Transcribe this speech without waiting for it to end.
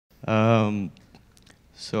Um,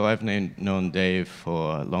 so I've known Dave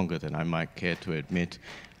for longer than I might care to admit.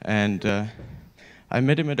 And I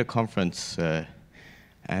met him at a conference,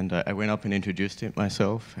 and I went up and introduced him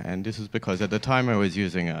myself. And this is because at the time I was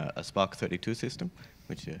using a Spark 32 system,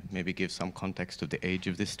 which maybe gives some context to the age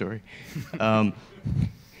of this story.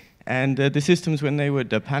 And the systems, when they would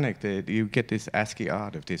panic, you get this ASCII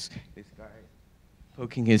art of this guy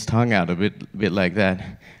poking his tongue out a bit like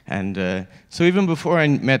that. And so even before I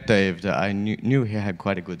met Dave, I knew he had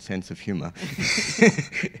quite a good sense of humor.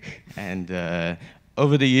 And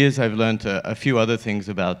over the years, I've learned a few other things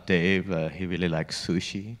about Dave. He really likes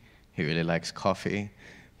sushi. He really likes coffee.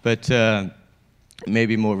 But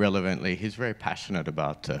maybe more relevantly, he's very passionate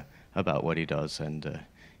about what he does and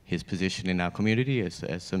his position in our community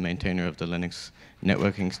as a maintainer of the Linux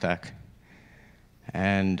networking stack.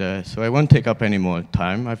 And so I won't take up any more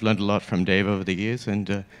time. I've learned a lot from Dave over the years,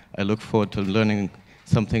 and I look forward to learning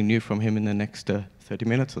something new from him in the next 30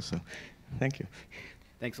 minutes or so. Thank you.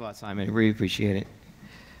 Thanks a lot, Simon. I really appreciate it.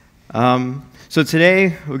 So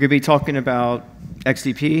today, we're going to be talking about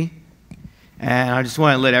XDP. And I just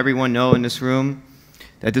want to let everyone know in this room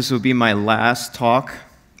that this will be my last talk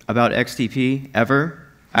about XDP ever.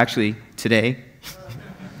 Actually, today.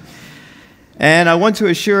 And I want to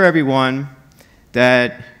assure everyone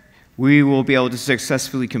that we will be able to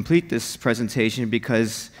successfully complete this presentation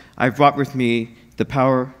because I've brought with me the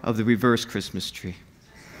power of the reverse Christmas tree.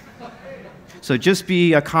 So just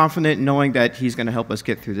be confident knowing that he's going to help us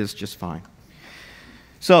get through this just fine.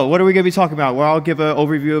 So what are we going to be talking about? Well, I'll give an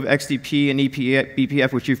overview of XDP and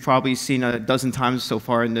BPF, which you've probably seen a dozen times so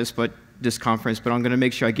far in this conference, but I'm going to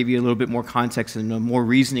make sure I give you a little bit more context and more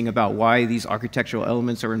reasoning about why these architectural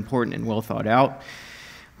elements are important and well thought out,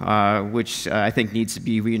 which I think needs to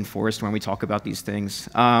be reinforced when we talk about these things.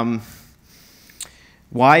 Why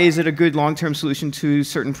is it a good long-term solution to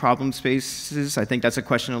certain problem spaces? I think that's a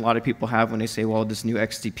question a lot of people have when they say, well, this new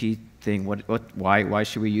XDP thing, why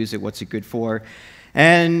should we use it? What's it good for?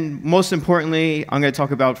 And most importantly, I'm going to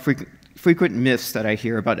talk about frequent myths that I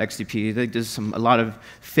hear about XDP. There's a lot of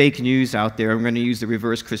fake news out there. I'm going to use the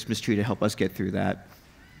reverse Christmas tree to help us get through that.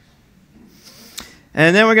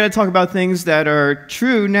 And then we're going to talk about things that are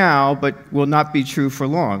true now, but will not be true for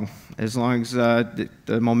long as the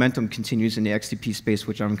momentum continues in the XDP space,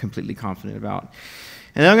 which I'm completely confident about.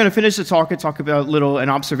 And then I'm going to finish the talk and talk about an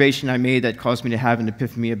observation I made that caused me to have an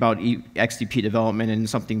epiphany about XDP development and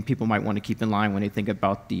something people might want to keep in line when they think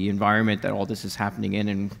about the environment that all this is happening in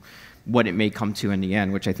and what it may come to in the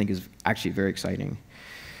end, which I think is actually very exciting.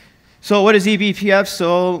 So what is eBPF?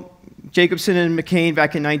 So Jacobson and McCain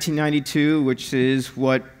back in 1992, which is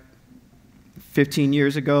 15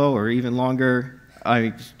 years ago or even longer,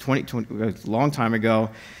 a long time ago,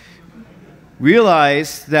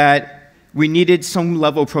 realized that we needed some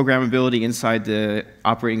level of programmability inside the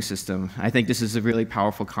operating system. I think this is a really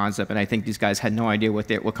powerful concept, and I think these guys had no idea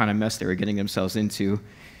what kind of mess they were getting themselves into.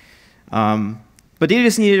 But they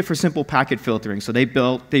just needed it for simple packet filtering, so they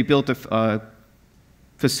built a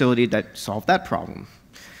facility that solved that problem.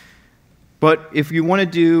 But if you want to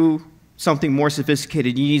do something more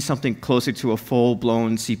sophisticated, you need something closer to a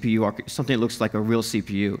full-blown CPU, something that looks like a real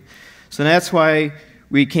CPU. So that's why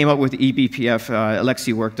we came up with eBPF.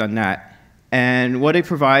 Alexi worked on that. And what it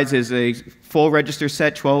provides is a full register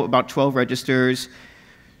set, about 12 registers,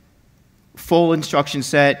 full instruction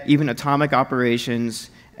set, even atomic operations,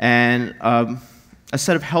 and a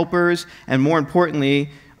set of helpers, and more importantly,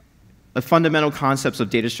 the fundamental concepts of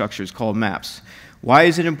data structures called maps. Why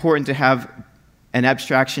is it important to have an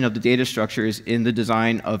abstraction of the data structures in the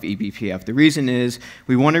design of eBPF? The reason is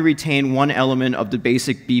we want to retain one element of the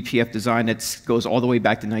basic BPF design that goes all the way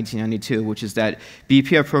back to 1992, which is that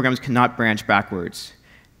BPF programs cannot branch backwards.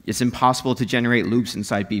 It's impossible to generate loops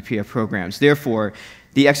inside BPF programs. Therefore,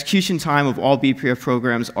 the execution time of all BPF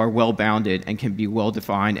programs are well-bounded and can be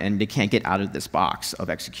well-defined, and they can't get out of this box of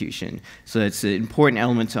execution. So it's an important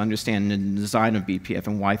element to understand the design of BPF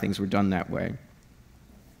and why things were done that way.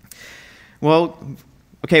 Well,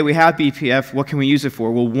 okay, we have BPF. What can we use it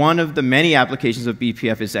for? Well, one of the many applications of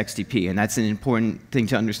BPF is XDP, and that's an important thing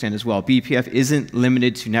to understand as well. BPF isn't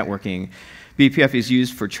limited to networking. BPF is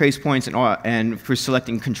used for trace points and for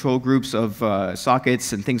selecting control groups of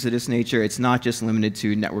sockets and things of this nature. It's not just limited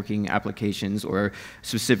to networking applications or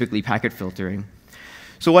specifically packet filtering.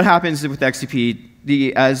 So what happens with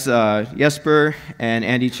XDP? As Jesper and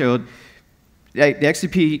Andy showed, the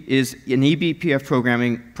XCP is an eBPF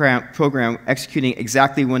program executing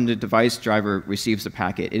exactly when the device driver receives the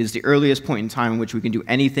packet. It is the earliest point in time in which we can do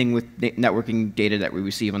anything with networking data that we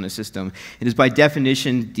receive on the system. It is by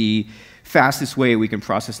definition the fastest way we can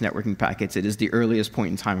process networking packets. It is the earliest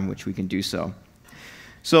point in time in which we can do so.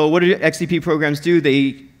 So what do XCP programs do?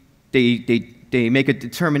 They make a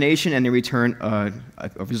determination and they return a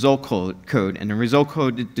result code, and the result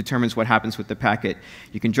code determines what happens with the packet.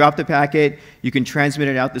 You can drop the packet, you can transmit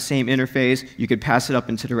it out the same interface, you could pass it up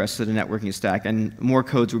into the rest of the networking stack, and more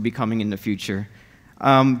codes will be coming in the future.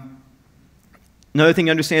 Another thing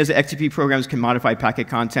to understand is that XCP programs can modify packet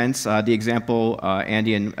contents. The example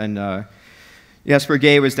Andy and Jesper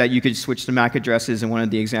gave was that you could switch the MAC addresses in one of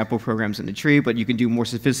the example programs in the tree, but you can do more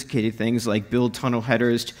sophisticated things like build tunnel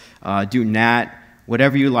headers, do NAT,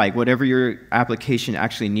 whatever you like, whatever your application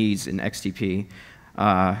actually needs in XCP.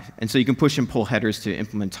 And so you can push and pull headers to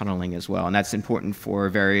implement tunneling as well, and that's important for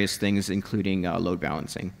various things, including load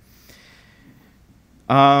balancing.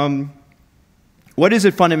 What is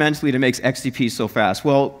it fundamentally that makes XCP so fast?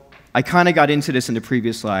 Well, I kind of got into this in the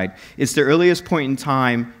previous slide. It's the earliest point in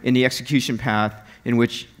time in the execution path in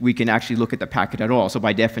which we can actually look at the packet at all. So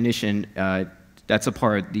by definition, that's a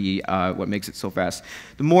part of the, what makes it so fast.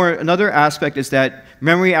 Another aspect is that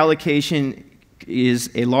memory allocation is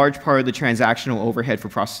a large part of the transactional overhead for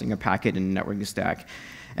processing a packet in the networking stack.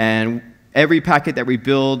 And every packet that we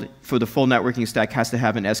build for the full networking stack has to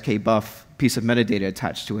have an skbuf piece of metadata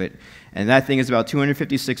attached to it. And that thing is about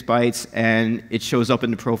 256 bytes, and it shows up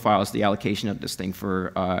in the profiles, the allocation of this thing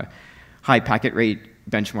for high packet rate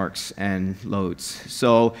benchmarks and loads.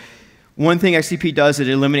 So one thing XCP does is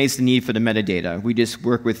it eliminates the need for the metadata. We just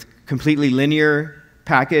work with completely linear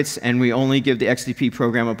packets, and we only give the XCP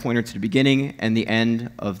program a pointer to the beginning and the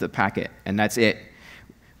end of the packet, and that's it.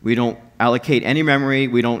 We don't allocate any memory.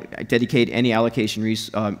 We don't dedicate any allocation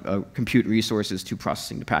compute resources to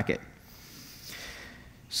processing the packet.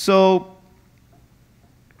 So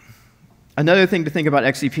another thing to think about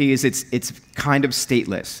XCP is it's kind of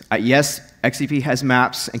stateless. Yes, XCP has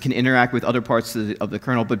maps and can interact with other parts of the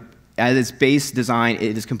kernel, but at its base design,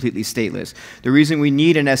 it is completely stateless. The reason we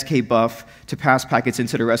need an skbuf to pass packets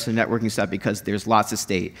into the rest of the networking stack because there's lots of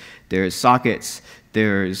state. There's sockets,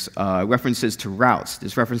 there's references to routes,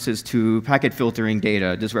 there's references to packet filtering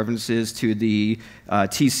data, there's references to the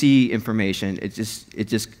TC information.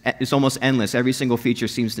 It's almost endless. Every single feature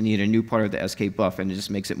seems to need a new part of the skbuf, and it just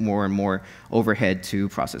makes it more and more overhead to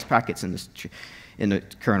process packets in the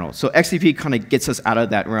kernel. So XCP kind of gets us out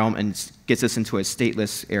of that realm and gets us into a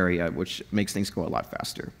stateless area, which makes things go a lot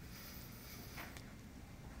faster.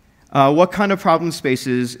 What kind of problem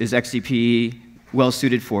spaces is XCP well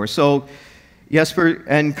suited for? So Jesper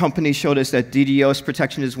and company showed us that DDoS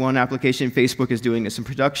protection is one application. Facebook is doing this in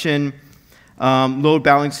production. Load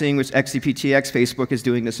balancing, which XCPTX, Facebook is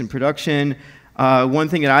doing this in production. One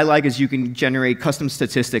thing that I like is you can generate custom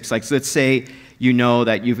statistics. Like, so let's say you know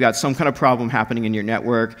that you've got some kind of problem happening in your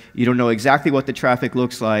network. You don't know exactly what the traffic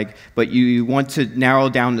looks like, but you want to narrow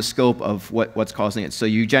down the scope of what's causing it. So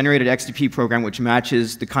you generate an XCP program which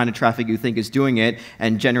matches the kind of traffic you think is doing it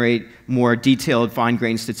and generate more detailed,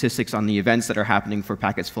 fine-grained statistics on the events that are happening for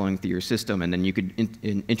packets flowing through your system. And then you could,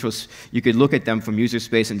 you could look at them from user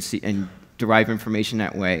space and derive information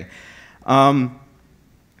that way.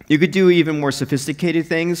 You could do even more sophisticated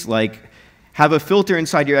things, like have a filter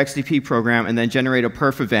inside your XCP program and then generate a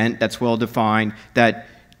perf event that's well-defined that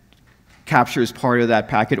captures part of that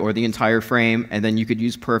packet or the entire frame, and then you could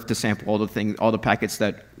use perf to sample all the packets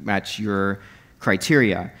that match your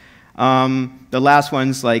criteria. The last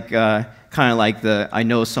one's like kind of like I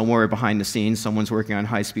know somewhere behind the scenes someone's working on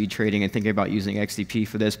high-speed trading and thinking about using XCP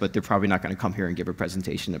for this, but they're probably not going to come here and give a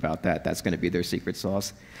presentation about that. That's going to be their secret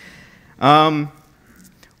sauce.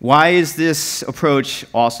 Why is this approach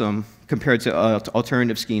awesome compared to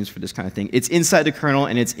alternative schemes for this kind of thing? It's inside the kernel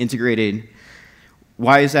and it's integrated.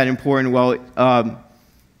 Why is that important? Well,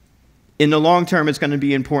 in the long term, it's going to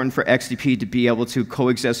be important for XCP to be able to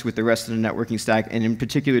coexist with the rest of the networking stack, and in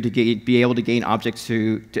particular to be able to gain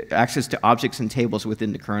access to objects and tables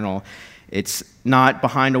within the kernel. It's not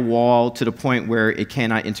behind a wall to the point where it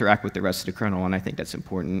cannot interact with the rest of the kernel, and I think that's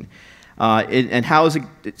important. And how is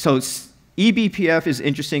it? So eBPF is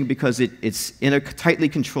interesting because it's in a tightly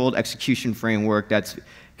controlled execution framework that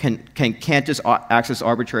can't just access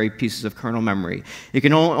arbitrary pieces of kernel memory. It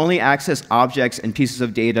can only access objects and pieces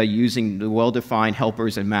of data using the well-defined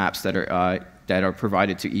helpers and maps that are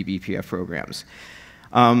provided to eBPF programs.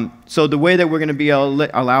 So the way that we're going to be able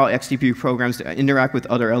to allow XCP programs to interact with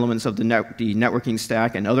other elements of the networking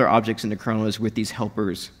stack and other objects in the kernel is with these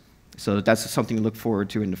helpers So that's something to look forward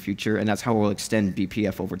to in the future, and that's how we'll extend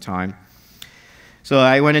BPF over time. So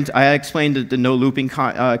I explained the no looping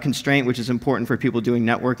constraint, which is important for people doing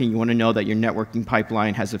networking. You want to know that your networking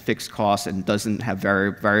pipeline has a fixed cost and doesn't have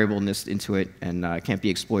variableness into it and can't be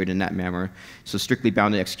exploited in that manner. So strictly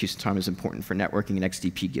bounded execution time is important for networking, and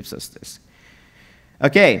XDP gives us this.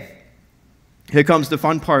 Okay, here comes the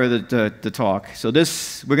fun part of the talk. So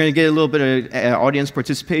we're going to get a little bit of audience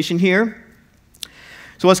participation here.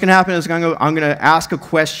 So what's going to happen is I'm going to ask a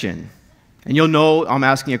question. And you'll know I'm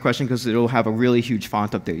asking a question because it'll have a really huge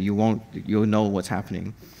font up there. You'll know what's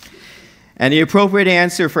happening. And the appropriate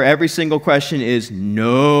answer for every single question is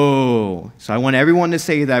no. So I want everyone to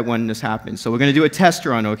say that when this happens. So we're going to do a test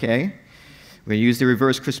run, okay? We're going to use the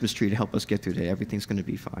reverse Christmas tree to help us get through today. Everything's going to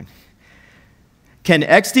be fine. Can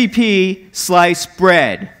XDP slice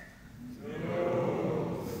bread?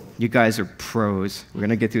 No. You guys are pros. We're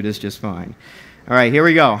going to get through this just fine. All right, here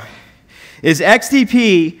we go. Is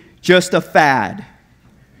XDP just a fad?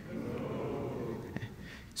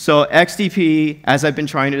 So XDP, as I've been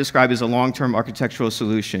trying to describe, is a long-term architectural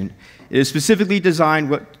solution. It is specifically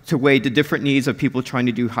designed to wade the different needs of people trying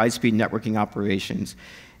to do high-speed networking operations.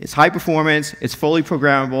 It's high performance, it's fully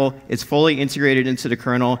programmable, it's fully integrated into the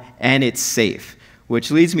kernel, and it's safe. Which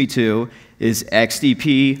leads me to, is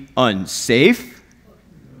XDP unsafe?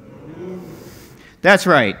 That's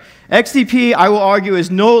right. XDP, I will argue, is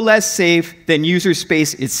no less safe than user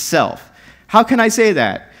space itself. How can I say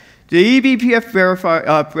that? The eBPF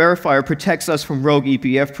verifier protects us from rogue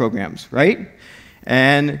eBPF programs, right?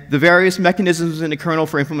 And the various mechanisms in the kernel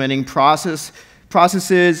for implementing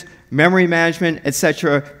processes, memory management,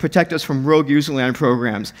 etc., protect us from rogue userland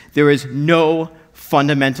programs. There is no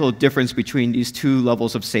fundamental difference between these two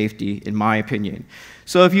levels of safety, in my opinion.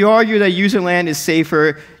 So if you argue that userland is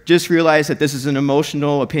safer, just realize that this is an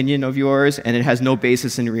emotional opinion of yours and it has no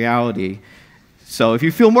basis in reality. So if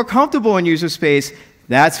you feel more comfortable in user space,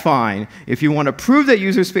 that's fine. If you want to prove that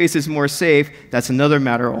user space is more safe, that's another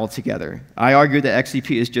matter altogether. I argue that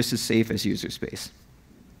XDP is just as safe as user space.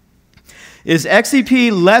 Is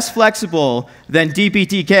XDP less flexible than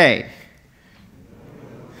DPDK?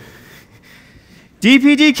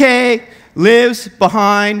 DPDK lives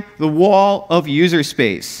behind the wall of user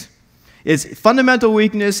space. Its fundamental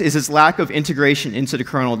weakness is its lack of integration into the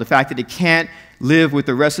kernel, the fact that it can't live with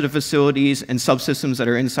the rest of the facilities and subsystems that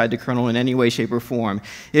are inside the kernel in any way, shape, or form.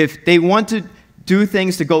 If they want to do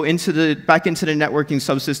things to go back into the networking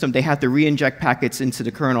subsystem, they have to re-inject packets into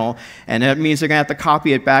the kernel, and that means they're going to have to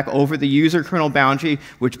copy it back over the user kernel boundary,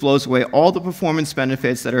 which blows away all the performance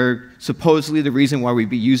benefits that are supposedly the reason why we'd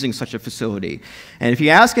be using such a facility. And if you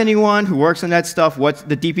ask anyone who works on that stuff what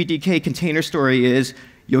the DPDK container story is,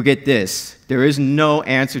 you'll get this. There is no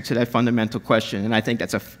answer to that fundamental question, and I think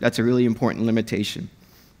that's a really important limitation.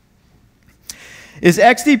 Is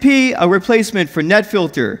XDP a replacement for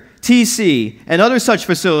NetFilter, TC, and other such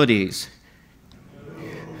facilities? No.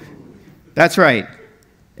 That's right.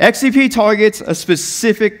 XDP targets a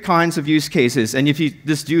specific kinds of use cases, and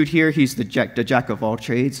this dude here, he's the jack of all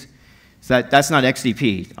trades. So that's not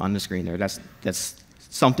XDP on the screen there. That's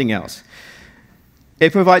something else.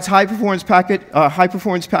 It provides high-performance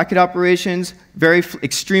packet operations,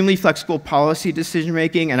 extremely flexible policy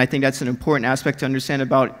decision-making, and I think that's an important aspect to understand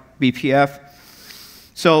about BPF.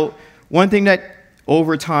 So one thing that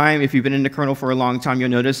over time, if you've been in the kernel for a long time, you'll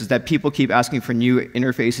notice is that people keep asking for new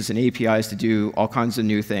interfaces and APIs to do all kinds of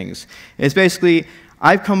new things. It's basically,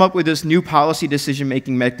 I've come up with this new policy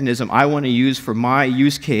decision-making mechanism I want to use for my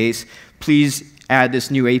use case. Please add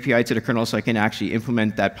this new API to the kernel so I can actually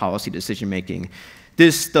implement that policy decision-making.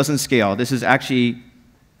 This doesn't scale. This is actually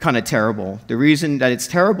kind of terrible. The reason that it's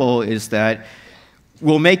terrible is that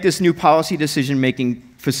we'll make this new policy decision-making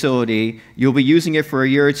facility, you'll be using it for a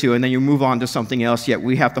year or two, and then you move on to something else, yet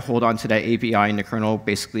we have to hold on to that API in the kernel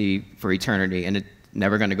basically for eternity, and it's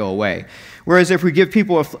never going to go away. Whereas if we give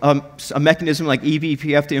people a mechanism like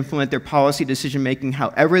eBPF to implement their policy decision-making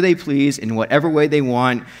however they please, in whatever way they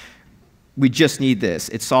want, we just need this.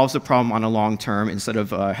 It solves the problem on a long term instead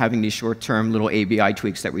of having these short-term little ABI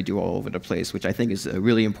tweaks that we do all over the place, which I think is a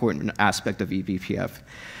really important aspect of eBPF.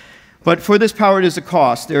 But for this power, there's a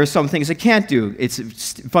cost. There are some things it can't do.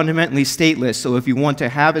 It's fundamentally stateless, so if you want to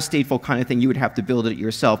have a stateful kind of thing, you would have to build it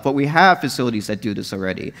yourself. But we have facilities that do this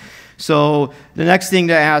already. So the next thing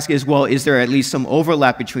to ask is, well, is there at least some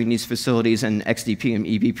overlap between these facilities and XDP and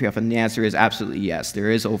eBPF? And the answer is absolutely yes. There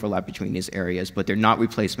is overlap between these areas, but they're not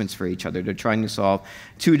replacements for each other. They're trying to solve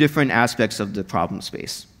two different aspects of the problem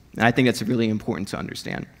space. And I think that's really important to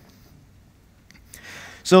understand.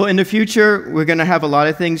 So in the future, we're going to have a lot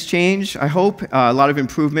of things change, I hope, a lot of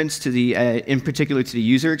improvements to the, in particular to the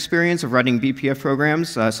user experience of writing BPF programs.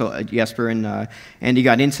 So Jesper and Andy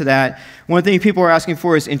got into that. One thing people are asking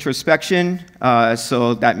for is introspection.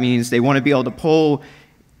 So that means they want to be able to pull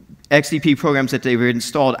XDP programs that they've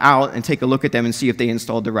installed out and take a look at them and see if they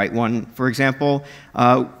installed the right one, for example.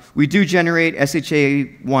 We do generate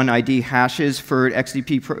SHA-1 ID hashes for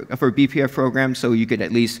for BPF programs, so you could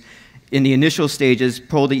at least in the initial stages,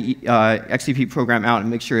 pull the XDP program out and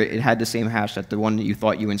make sure it had the same hash that the one that you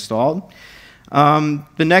thought you installed.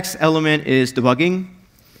 The next element is debugging.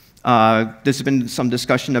 There's been some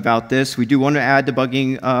discussion about this. We do want to add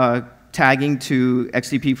debugging tagging to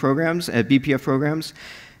XDP programs, BPF programs.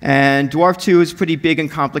 And Dwarf 2 is pretty big and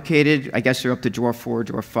complicated. I guess you're up to Dwarf 4,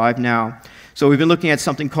 Dwarf 5 now. So we've been looking at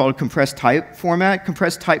something called compressed type format.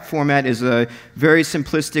 Compressed type format is a very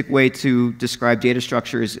simplistic way to describe data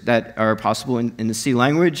structures that are possible in the C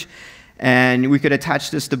language. And we could attach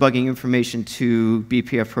this debugging information to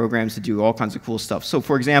BPF programs to do all kinds of cool stuff. So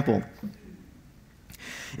for example,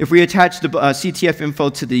 if we attach the CTF info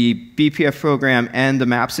to the BPF program and the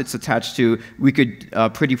maps it's attached to, we could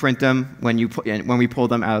pretty print them when we pull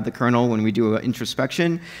them out of the kernel when we do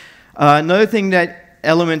introspection. Another thing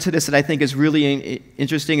element to this that I think is really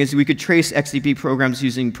interesting is we could trace XDP programs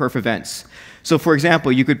using perf events. So for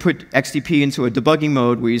example, you could put XDP into a debugging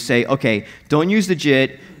mode where you say, okay, don't use the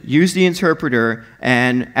JIT, use the interpreter,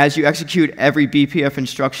 and as you execute every BPF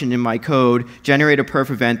instruction in my code, generate a perf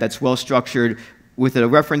event that's well structured with a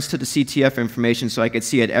reference to the CTF information so I could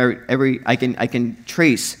see it I can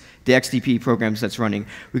trace the XDP programs that's running.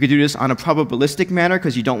 We could do this on a probabilistic manner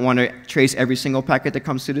because you don't want to trace every single packet that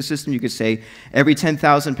comes through the system. You could say every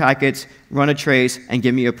 10,000 packets, run a trace, and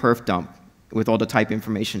give me a perf dump with all the type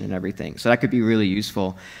information and everything. So that could be really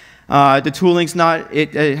useful. The tooling's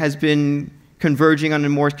it has been converging on a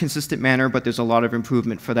more consistent manner, but there's a lot of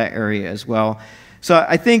improvement for that area as well. So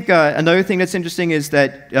I think another thing that's interesting is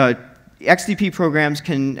that XDP programs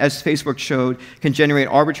can, as Facebook showed, can generate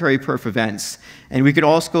arbitrary perf events. And we could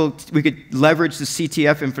leverage the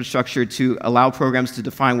CTF infrastructure to allow programs to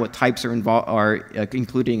define what types are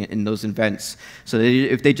including in those events. So that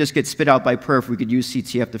if they just get spit out by perf, we could use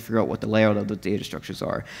CTF to figure out what the layout of the data structures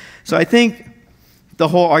are. So I think the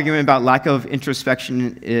whole argument about lack of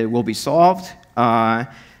introspection will be solved.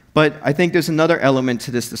 But I think there's another element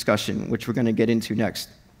to this discussion, which we're going to get into next.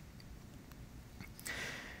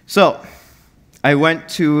 So I went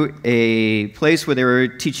to a place where they were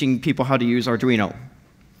teaching people how to use Arduino.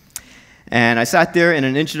 And I sat there in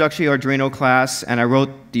an introductory Arduino class, and I wrote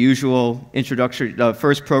the usual introductory, the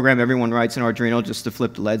first program everyone writes in Arduino just to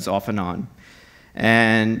flip the LEDs off and on.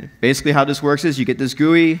 And basically how this works is you get this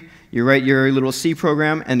GUI, you write your little C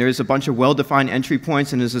program, and there's a bunch of well-defined entry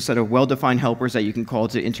points, and there's a set of well-defined helpers that you can call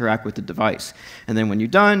to interact with the device. And then when you're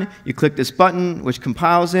done, you click this button, which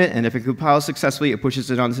compiles it, and if it compiles successfully, it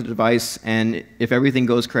pushes it onto the device, and if everything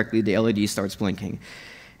goes correctly, the LED starts blinking.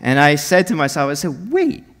 And I said to myself, I said,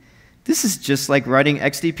 wait, this is just like writing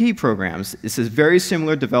XDP programs. It's a very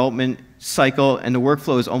similar development cycle, and the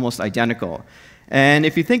workflow is almost identical. And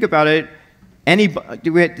if you think about it,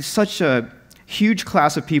 we had such a huge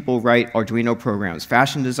class of people write Arduino programs,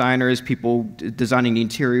 fashion designers, people designing the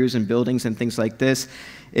interiors and buildings and things like this.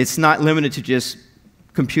 It's not limited to just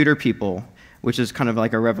computer people, which is kind of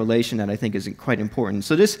like a revelation that I think is quite important.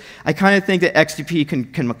 So I kind of think that XDP can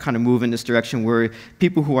kind of move in this direction where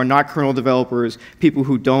people who are not kernel developers, people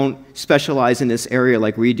who don't specialize in this area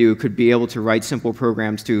like we do, could be able to write simple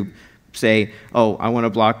programs to say, oh, I want to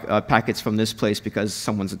block packets from this place because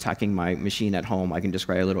someone's attacking my machine at home. I can just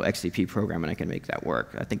write a little XDP program and I can make that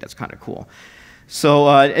work. I think that's kind of cool. So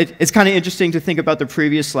it's kind of interesting to think about the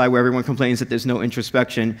previous slide where everyone complains that there's no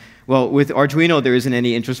introspection. Well, with Arduino, there isn't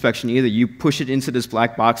any introspection either. You push it into this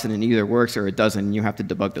black box and it either works or it doesn't. And you have to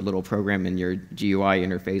debug the little program in your GUI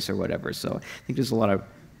interface or whatever. So I think there's a lot of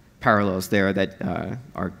parallels there that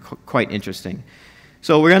are quite interesting.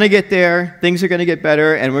 So we're going to get there, things are going to get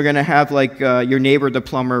better, and we're going to have like your neighbor, the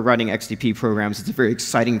plumber, writing XDP programs. It's a very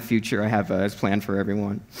exciting future I have as planned for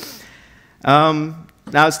everyone.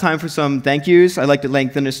 Now it's time for some thank yous. I'd like to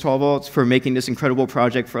thank Linus Torvalds for making this incredible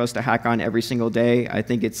project for us to hack on every single day. I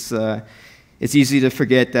think it's easy to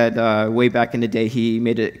forget that way back in the day he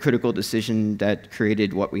made a critical decision that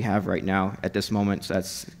created what we have right now at this moment, so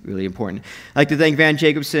that's really important. I'd like to thank Van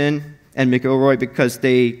Jacobson and McElroy because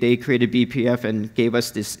they created BPF and gave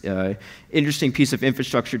us this interesting piece of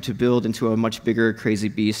infrastructure to build into a much bigger, crazy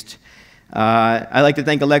beast. I'd like to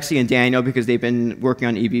thank Alexi and Daniel because they've been working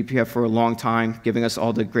on eBPF for a long time, giving us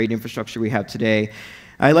all the great infrastructure we have today.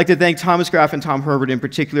 I'd like to thank Thomas Graf and Tom Herbert in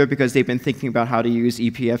particular because they've been thinking about how to use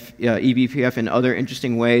eBPF in other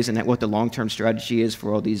interesting ways and what the long-term strategy is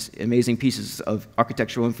for all these amazing pieces of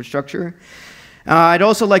architectural infrastructure. I'd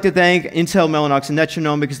also like to thank Intel, Mellanox, and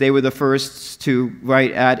Netronome because they were the first to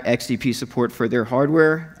add XDP support for their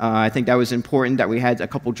hardware. I think that was important that we had a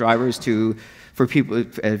couple drivers for people,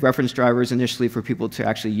 reference drivers initially for people to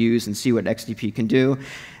actually use and see what XDP can do.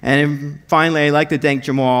 And finally, I'd like to thank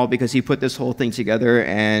Jamal because he put this whole thing together.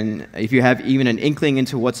 And if you have even an inkling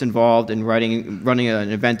into what's involved in running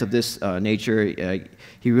an event of this nature,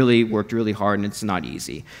 he really worked really hard, and it's not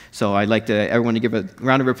easy. So I'd like everyone to give a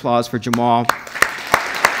round of applause for Jamal.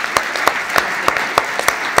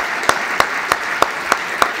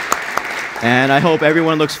 And I hope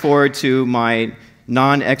everyone looks forward to my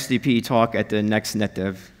non-XDP talk at the next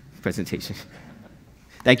Netdev presentation.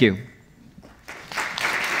 Thank you.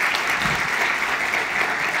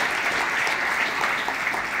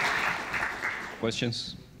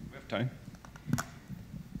 Questions? We have time.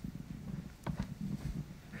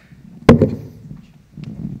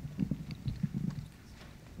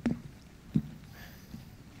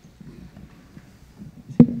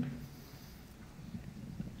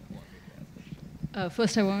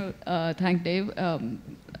 First, I want to thank Dave.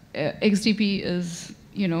 XDP is,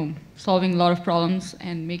 solving a lot of problems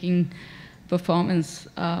and making performance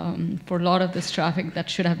for a lot of this traffic that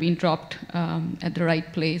should have been dropped at the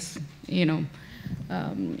right place,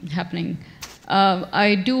 happening.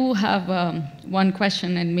 I do have one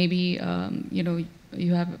question, and maybe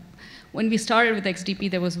you have. When we started with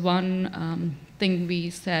XDP, there was one thing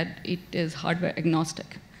we said: it is hardware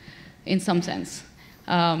agnostic, in some sense.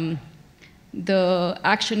 The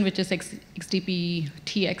action, which is XDP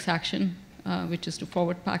TX action, which is to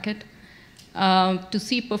forward packet, to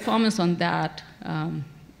see performance on that,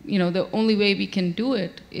 the only way we can do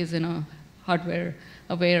it is in a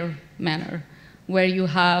hardware-aware manner, where you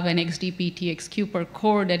have an XDP TX queue per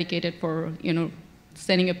core dedicated for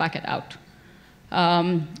sending a packet out,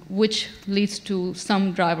 which leads to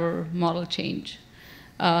some driver model change.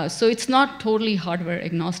 So it's not totally hardware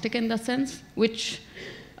agnostic in that sense, which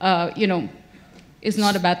is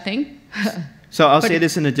not a bad thing. So I'll say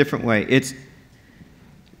this in a different way.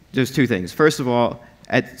 There's two things. First of all,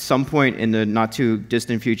 at some point in the not too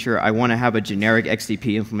distant future, I want to have a generic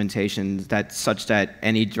XDP implementation that's such that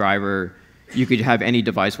any driver, you could have any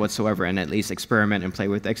device whatsoever and at least experiment and play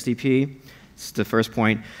with XDP. It's the first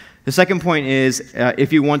point. The second point is,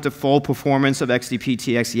 if you want the full performance of XDP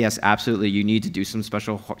TX, yes, absolutely, you need to do some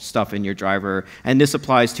special stuff in your driver. And this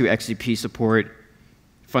applies to XDP support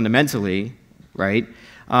fundamentally, right?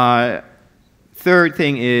 Third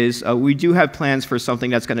thing is, we do have plans for something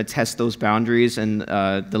that's going to test those boundaries and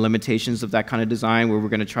the limitations of that kind of design, where we're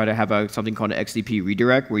going to try to have something called an XDP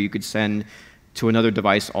redirect, where you could send to another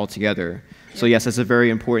device altogether. Yeah. So yes, that's a very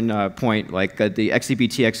important point. Like the XDP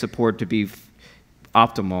TX support to be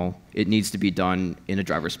optimal, it needs to be done in a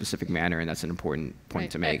driver-specific manner, and that's an important point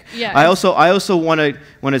to make. Yeah. I also want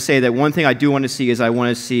to say that one thing I do want to see is I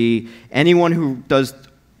want to see anyone who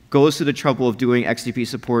goes to the trouble of doing XDP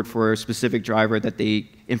support for a specific driver that they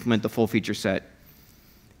implement the full feature set,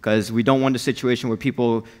 because we don't want a situation where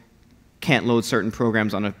people can't load certain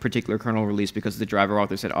programs on a particular kernel release because the driver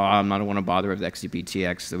author said, oh, I don't want to bother with XDP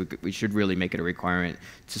TX. So we should really make it a requirement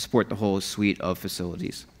to support the whole suite of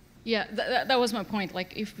facilities. Yeah, that was my point.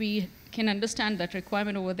 Like, if we can understand that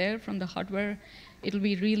requirement over there from the hardware, it'll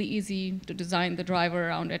be really easy to design the driver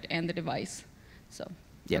around it and the device. So.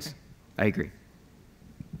 Yes, okay. I agree.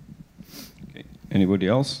 Okay. Anybody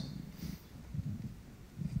else?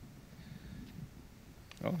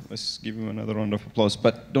 Oh, let's give him another round of applause,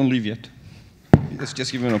 but don't leave yet. Let's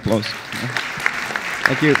just give him an applause.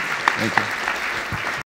 Thank you. Thank you.